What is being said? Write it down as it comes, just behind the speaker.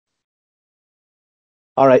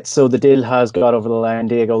All right, so the deal has got over the line.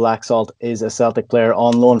 Diego Laxalt is a Celtic player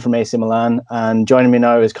on loan from AC Milan, and joining me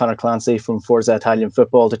now is Conor Clancy from Forza Italian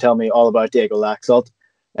Football to tell me all about Diego Laxalt.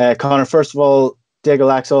 Conor, first of all, Diego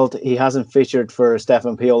Laxalt, he hasn't featured for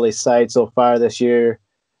Stefan Pioli's side so far this year.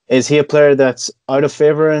 Is he a player that's out of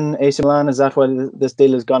favour in AC Milan? Is that why this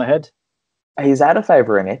deal has gone ahead? He's out of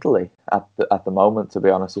favour in Italy at the moment. To be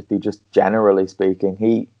honest with you, just generally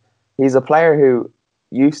speaking, he's a player who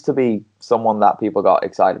used to be someone that people got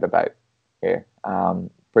excited about here,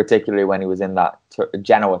 particularly when he was in that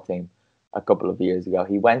Genoa team a couple of years ago.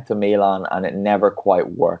 He went to Milan and it never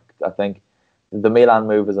quite worked. I think the Milan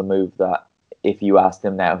move is a move that if you asked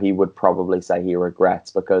him now, he would probably say he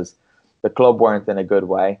regrets because the club weren't in a good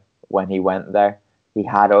way when he went there. He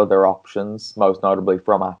had other options, most notably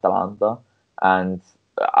from Atalanta, and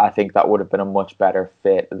I think that would have been a much better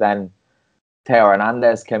fit. Then Teo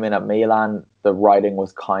Hernandez came in at Milan. The writing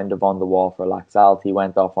was kind of on the wall for Laxalt. He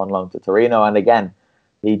went off on loan to Torino, and again,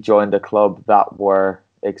 he joined a club that were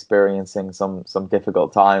experiencing some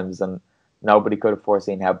difficult times, and nobody could have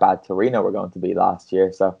foreseen how bad Torino were going to be last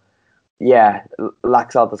year. So, yeah,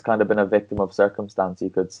 Laxalt has kind of been a victim of circumstance,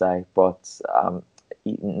 you could say, but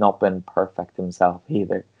not been perfect himself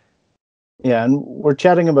either. Yeah, and we're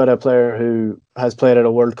chatting about a player who has played at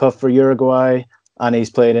a World Cup for Uruguay, and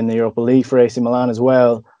he's played in the Europa League for AC Milan as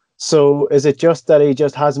well. So is it just that he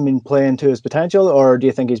just hasn't been playing to his potential, or do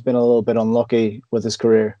you think he's been a little bit unlucky with his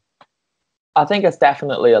career? I think it's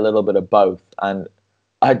definitely a little bit of both. And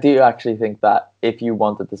I do actually think that if you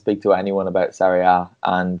wanted to speak to anyone about Serie A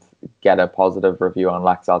and get a positive review on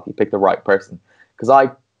Laxalt, you picked the right person. Because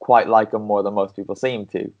I quite like him more than most people seem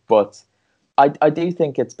to. But I do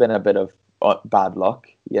think it's been a bit of bad luck.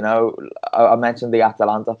 You know, I mentioned the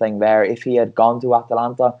Atalanta thing there. If he had gone to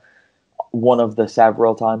Atalanta, one of the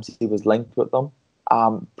several times he was linked with them,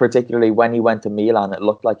 particularly when he went to Milan, it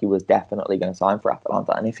looked like he was definitely going to sign for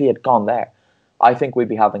Atalanta. And if he had gone there, I think we'd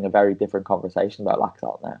be having a very different conversation about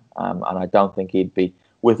Laxalt now. And I don't think he'd be,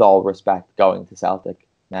 with all respect, going to Celtic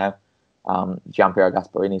now. Gianpiero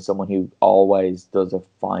Gasperini is someone who always does a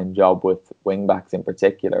fine job with wing backs in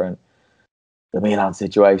particular. And the Milan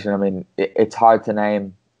situation, I mean, it's hard to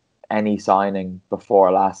name any signing before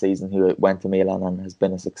last season who went to Milan and has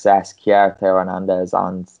been a success. Kier, Teo Hernandez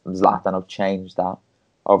and Zlatan have changed that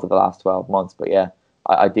over the last 12 months. But yeah,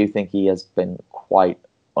 I do think he has been quite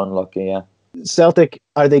unlucky, yeah. Celtic,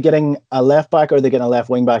 are they getting a left back or are they getting a left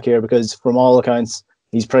wing back here? Because from all accounts,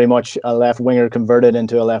 he's pretty much a left winger converted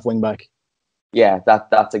into a left wing back. Yeah,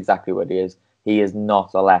 that's exactly what he is. He is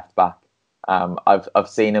not a left back. I've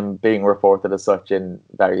seen him being reported as such in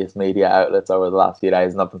various media outlets over the last few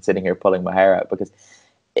days, and I've been sitting here pulling my hair out because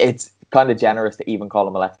it's kind of generous to even call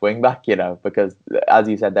him a left wing back, you know, because as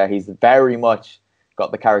you said there, he's very much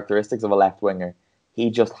got the characteristics of a left winger. He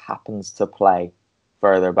just happens to play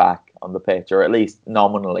further back on the pitch, or at least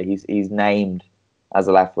nominally. He's named as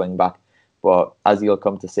a left wing back, but as you'll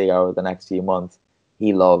come to see over the next few months,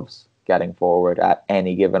 he loves getting forward at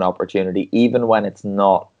any given opportunity, even when it's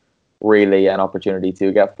not really an opportunity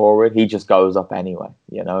to get forward. He just goes up anyway.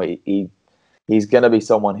 You know, he's going to be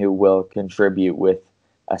someone who will contribute with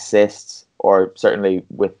assists, or certainly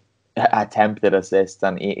with attempted assists,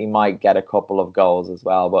 and he might get a couple of goals as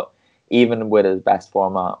well. But even with his best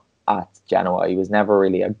form at Genoa, he was never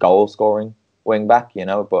really a goal scoring wing back, you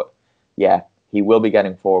know. But yeah, he will be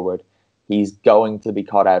getting forward. He's going to be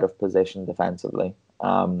caught out of position defensively,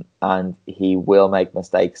 and he will make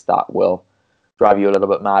mistakes that will drive you a little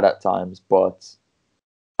bit mad at times. But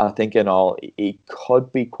I think in all, he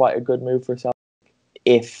could be quite a good move for Celtic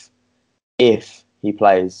if he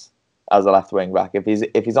plays as a left wing back. If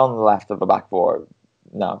he's on the left of the back four,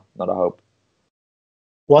 no, not a hope.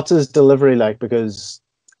 What's his delivery like? Because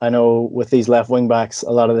I know with these left wing backs, a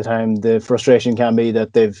lot of the time the frustration can be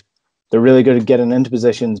that they're really good at getting into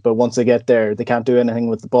positions, but once they get there, they can't do anything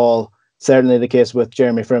with the ball. Certainly the case with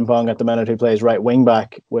Jeremy Frimpong at the minute, who plays right wing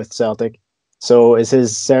back with Celtic. So is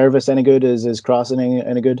his service any good? Is his crossing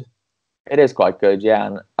any good? It is quite good, yeah.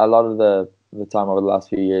 And a lot of the time over the last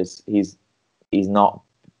few years, he's not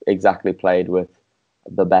exactly played with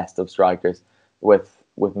the best of strikers.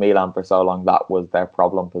 With Milan for so long, that was their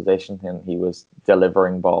problem position, and he was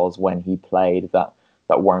delivering balls when he played that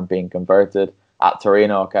weren't being converted. At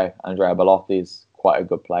Torino, okay, Andrea Belotti is quite a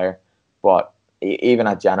good player, but even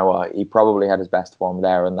at Genoa, he probably had his best form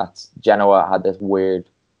there, and that's Genoa had this weird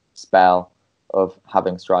spell of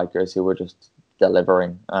having strikers who were just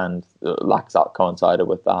delivering, and Laxalt coincided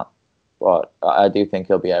with that. But I do think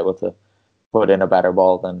he'll be able to put in a better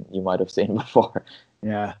ball than you might have seen before.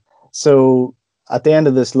 Yeah. So at the end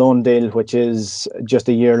of this loan deal, which is just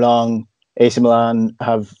a year long, AC Milan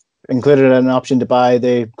have included an option to buy.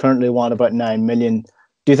 They currently want about 9 million.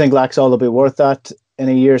 Do you think Laxalt will be worth that in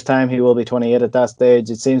a year's time? He will be 28 at that stage.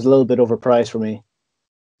 It seems a little bit overpriced for me.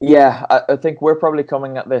 Yeah, I think we're probably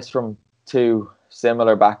coming at this from two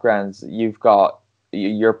similar backgrounds. You've got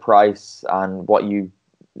your price, and what you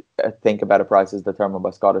think about a price is determined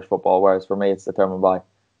by Scottish football, whereas for me it's determined by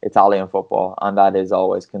Italian football, and that is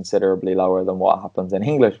always considerably lower than what happens in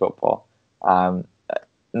English football.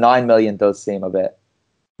 9 million does seem a bit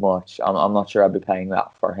much. I'm not sure I'd be paying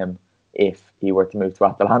that for him if he were to move to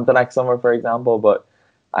Atalanta next summer, for example. But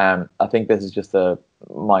I think this is just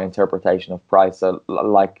my interpretation of price. So,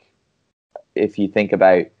 like, if you think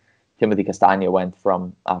about Timothy Castagna went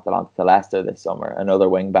from Atalanta to Leicester this summer, another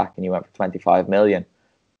wing back, and you went for 25 million.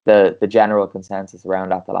 The general consensus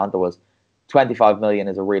around Atalanta was 25 million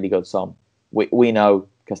is a really good sum. We know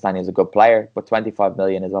Castagna is a good player, but 25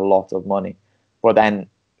 million is a lot of money. But then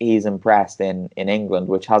he's impressed in England,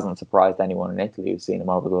 which hasn't surprised anyone in Italy who's seen him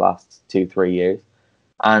over the last 2-3 years.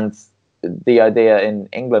 And the idea in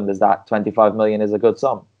England is that 25 million is a good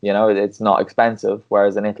sum. You know, it's not expensive,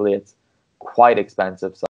 whereas in Italy it's quite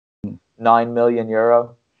expensive. So 9 million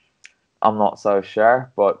euro, I'm not so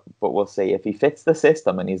sure, but we'll see. If he fits the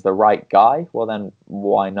system and he's the right guy, well then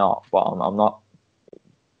why not? But I'm not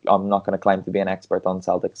going to claim to be an expert on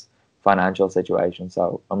Celtic's financial situation,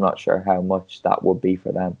 so I'm not sure how much that would be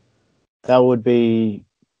for them. That would be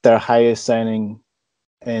their highest signing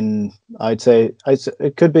in, I'd say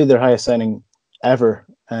it could be their highest signing ever.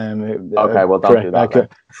 Okay, well, don't do that.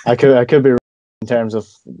 I could be wrong in terms of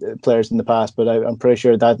players in the past, but I'm pretty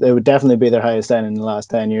sure that it would definitely be their highest signing in the last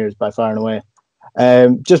 10 years by far and away.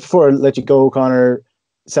 Just before I let you go, Conor,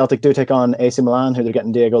 Celtic do take on AC Milan, who they're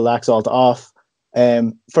getting Diego Laxalt off.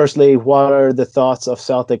 Firstly, what are the thoughts of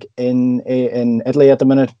Celtic in Italy at the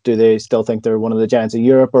minute? Do they still think they're one of the giants of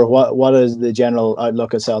Europe, or what is the general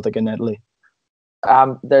outlook of Celtic in Italy?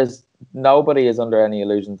 There's nobody is under any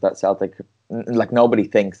illusions that Celtic, like nobody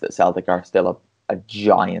thinks that Celtic are still a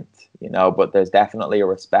giant, you know, but there's definitely a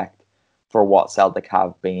respect for what Celtic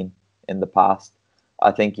have been in the past.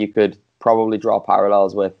 I think you could probably draw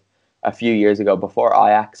parallels with a few years ago before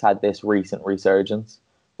Ajax had this recent resurgence.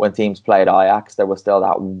 When teams played Ajax, there was still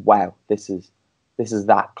that, wow, this is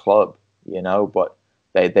that club, you know, but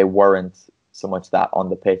they weren't so much that on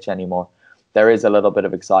the pitch anymore. There is a little bit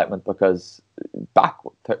of excitement because back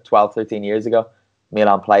 12, 13 years ago,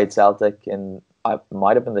 Milan played Celtic in,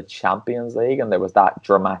 might have been the Champions League, and there was that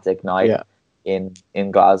dramatic night in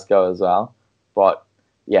Glasgow as well. But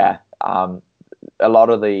yeah, a lot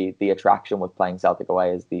of the attraction with playing Celtic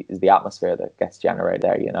away is the atmosphere that gets generated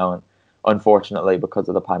there, you know, and unfortunately, because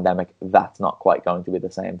of the pandemic, that's not quite going to be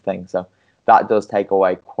the same thing. So that does take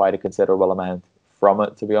away quite a considerable amount from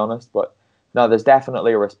it, to be honest. But no, there's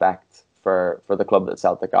definitely a respect for the club that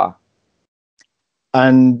Celtic are.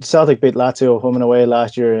 And Celtic beat Lazio home and away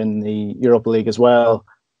last year in the Europa League as well.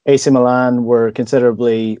 AC Milan were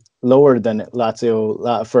considerably lower than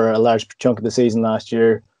Lazio for a large chunk of the season last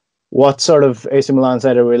year. What sort of AC Milan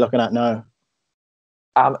side are we looking at now?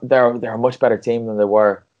 They're a much better team than they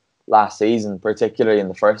were last season, particularly in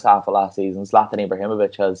the first half of last season. Zlatan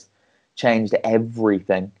Ibrahimovic has changed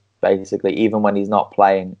everything, basically. Even when he's not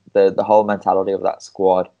playing, the whole mentality of that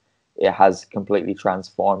squad, it has completely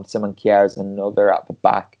transformed. Simon Kjaer is another at the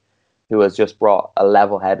back who has just brought a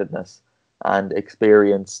level-headedness and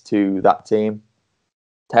experience to that team.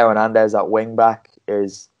 Teo Hernandez at wing back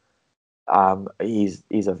is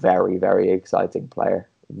he's a very, very exciting player,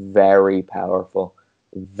 very powerful,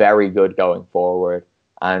 very good going forward.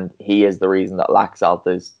 And he is the reason that Laxalt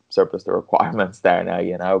is surplus the requirements there now,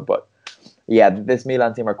 you know. But yeah, this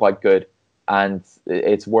Milan team are quite good. And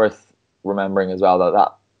it's worth remembering as well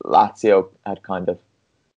that Lazio had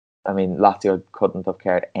Lazio couldn't have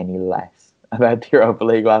cared any less about the Europa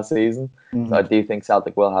League last season. Mm-hmm. So I do think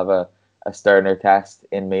Celtic will have a sterner test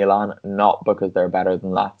in Milan, not because they're better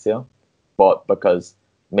than Lazio, but because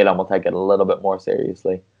Milan will take it a little bit more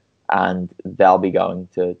seriously. And they'll be going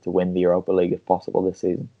to win the Europa League if possible this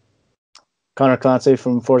season. Conor Clancy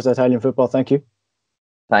from Forza Italian Football, thank you.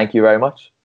 Thank you very much.